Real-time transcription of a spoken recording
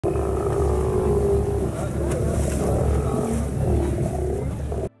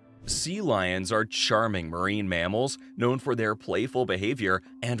Sea lions are charming marine mammals known for their playful behavior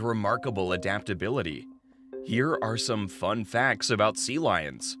and remarkable adaptability. Here are some fun facts about sea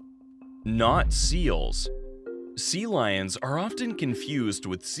lions. Not seals. Sea lions are often confused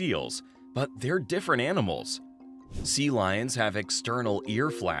with seals, but they're different animals. Sea lions have external ear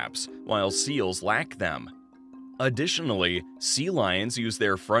flaps, while seals lack them. Additionally, sea lions use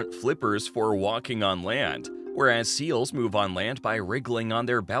their front flippers for walking on land, whereas seals move on land by wriggling on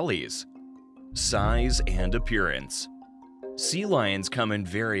their bellies. Size and appearance. Sea lions come in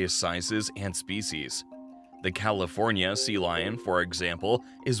various sizes and species. The California sea lion, for example,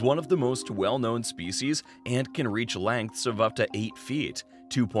 is one of the most well-known species and can reach lengths of up to 8 feet,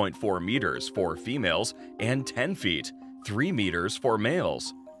 2.4 meters for females, and 10 feet, 3 meters for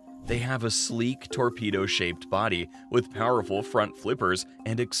males. They have a sleek, torpedo-shaped body with powerful front flippers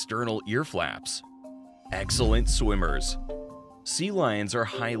and external ear flaps. Excellent swimmers. Sea lions are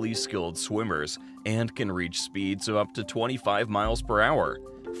highly skilled swimmers and can reach speeds of up to 25 miles per hour,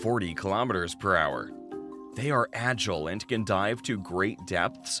 40 kilometers per hour. They are agile and can dive to great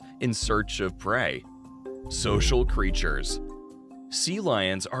depths in search of prey. Social creatures. Sea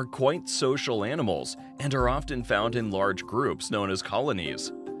lions are quite social animals and are often found in large groups known as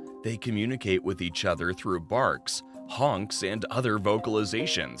colonies. They communicate with each other through barks, honks, and other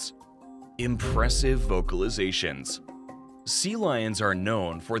vocalizations. Impressive vocalizations. Sea lions are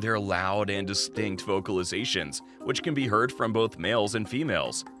known for their loud and distinct vocalizations, which can be heard from both males and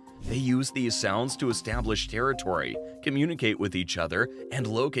females. They use these sounds to establish territory, communicate with each other, and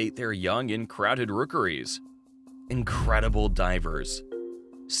locate their young in crowded rookeries. Incredible divers.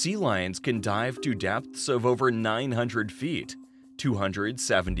 Sea lions can dive to depths of over 900 feet,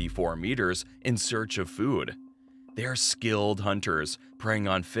 274 meters, in search of food. They are skilled hunters, preying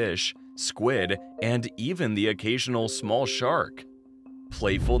on fish, squid, and even the occasional small shark.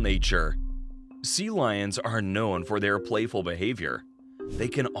 Playful nature. Sea lions are known for their playful behavior. They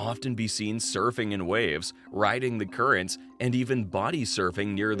can often be seen surfing in waves, riding the currents, and even body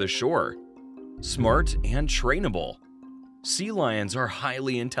surfing near the shore. Smart and trainable. Sea lions are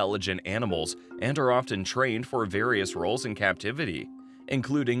highly intelligent animals and are often trained for various roles in captivity,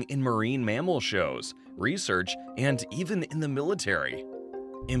 including in marine mammal shows, research, and even in the military.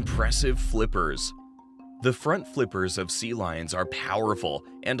 Impressive flippers. The front flippers of sea lions are powerful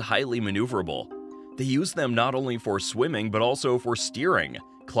and highly maneuverable. They use them not only for swimming but also for steering,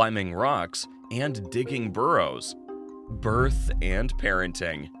 climbing rocks, and digging burrows. Birth and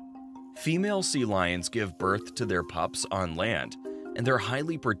parenting. Female sea lions give birth to their pups on land, and they're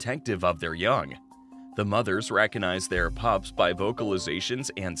highly protective of their young. The mothers recognize their pups by vocalizations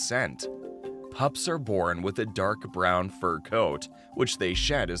and scent. Pups are born with a dark brown fur coat, which they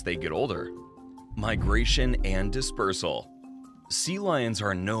shed as they get older. Migration and dispersal. Sea lions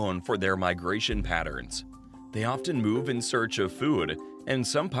are known for their migration patterns. They often move in search of food, and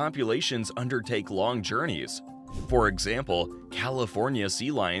some populations undertake long journeys. For example, California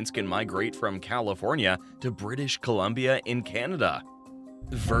sea lions can migrate from California to British Columbia in Canada.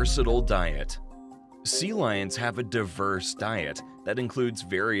 Versatile diet. Sea lions have a diverse diet that includes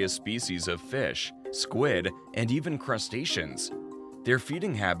various species of fish, squid, and even crustaceans. Their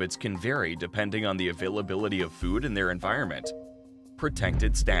feeding habits can vary depending on the availability of food in their environment.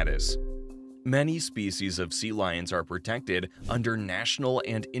 Protected status. Many species of sea lions are protected under national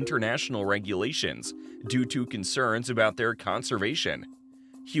and international regulations due to concerns about their conservation.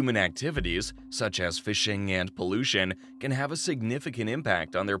 Human activities, such as fishing and pollution, can have a significant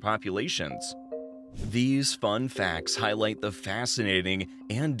impact on their populations. These fun facts highlight the fascinating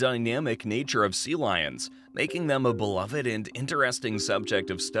and dynamic nature of sea lions, making them a beloved and interesting subject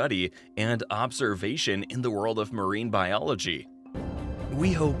of study and observation in the world of marine biology.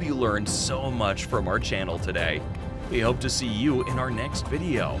 We hope you learned so much from our channel today. We hope to see you in our next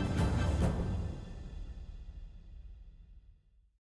video.